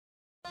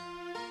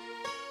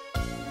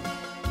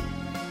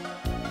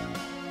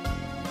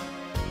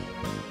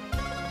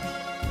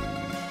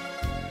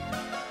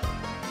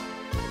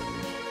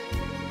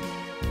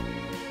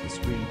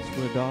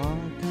were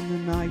dark and the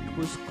night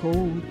was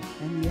cold,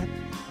 and yet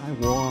I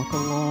walk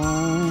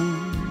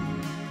alone.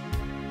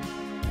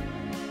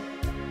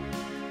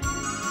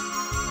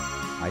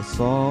 I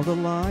saw the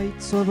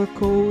lights of a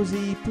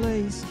cozy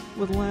place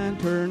with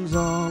lanterns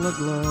all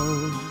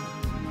aglow.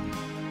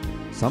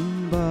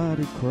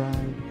 Somebody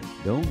cried,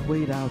 "Don't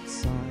wait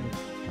outside,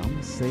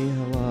 come say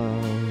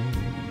hello."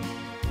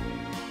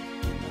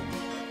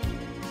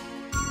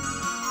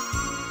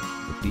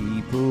 The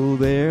people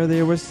there,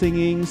 they were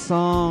singing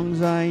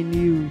songs I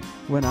knew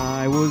when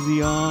I was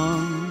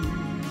young.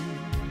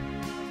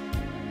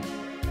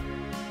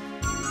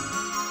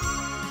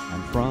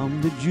 And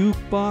from the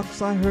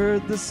jukebox I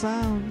heard the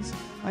sounds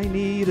I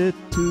needed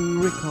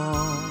to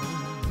recall.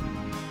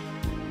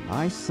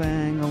 I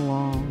sang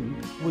along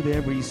with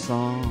every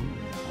song,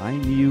 I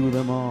knew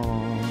them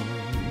all.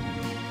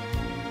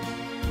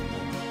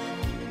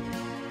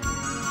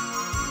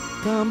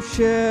 Come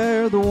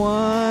share the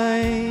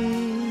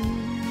wine.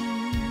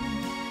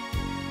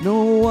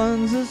 No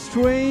one's a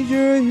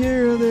stranger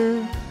here,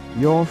 they're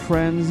your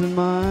friends and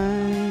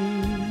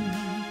mine.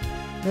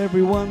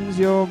 Everyone's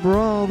your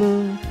brother,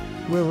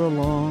 we're a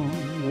long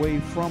way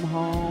from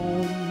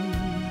home.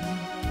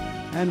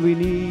 And we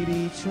need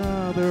each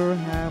other,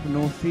 have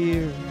no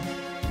fear.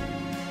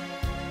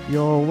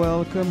 You're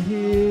welcome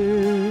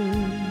here.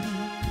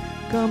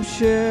 Come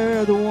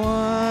share the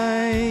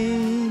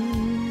wine.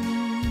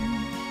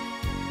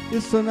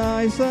 It's so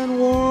nice and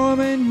warm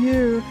in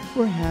here.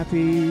 We're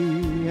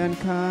happy and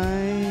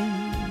kind.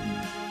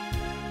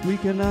 We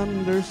can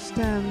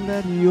understand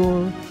that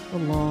you're a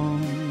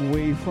long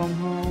way from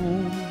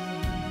home.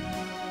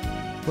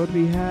 But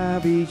we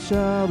have each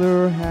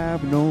other,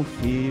 have no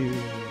fear.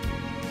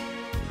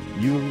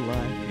 You'll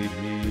like it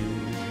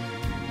here.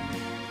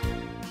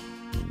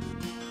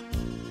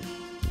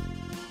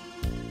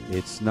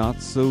 It's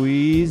not so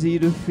easy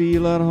to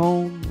feel at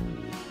home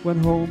when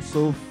home's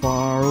so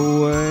far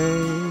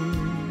away.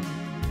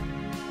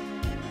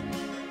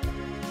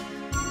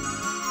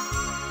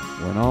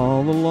 When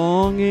all the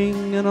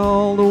longing and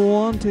all the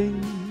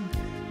wanting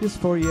is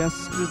for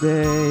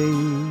yesterday.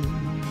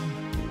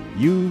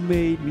 You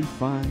made me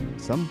find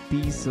some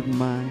peace of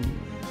mind,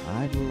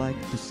 I'd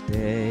like to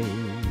stay.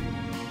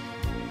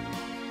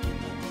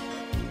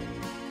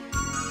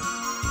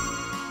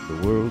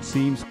 The world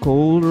seems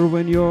colder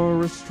when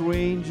you're a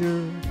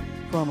stranger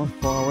from a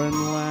foreign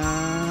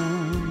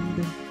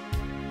land.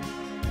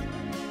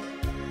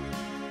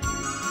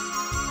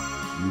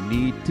 You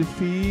need to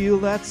feel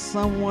that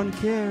someone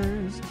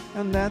cares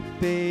and that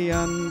they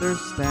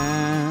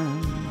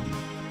understand.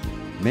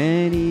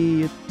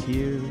 Many a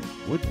tear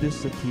would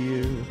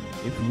disappear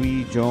if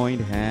we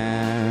joined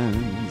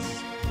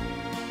hands.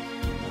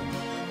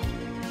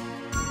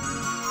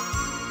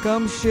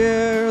 Come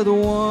share the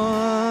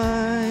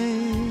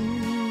wine.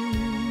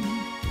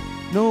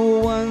 No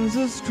one's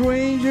a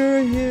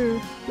stranger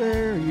here,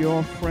 they're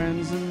your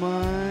friends and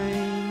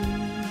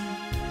mine.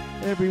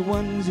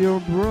 Everyone's your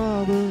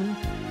brother,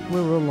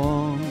 we're a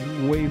long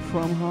way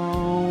from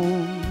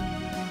home.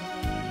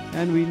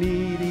 And we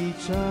need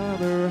each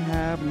other,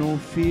 have no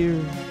fear.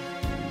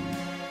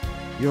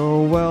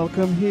 You're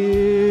welcome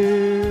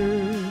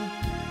here.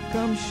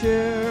 Come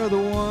share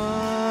the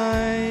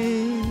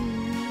wine.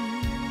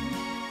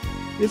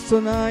 It's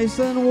so nice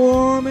and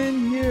warm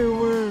in here,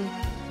 we're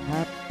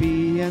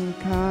happy and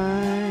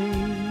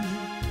kind.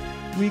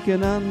 We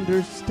can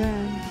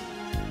understand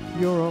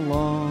you're a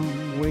long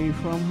way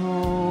from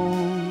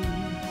home.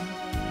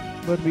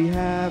 But we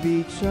have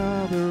each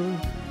other,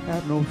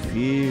 have no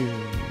fear.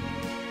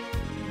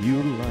 You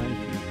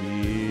like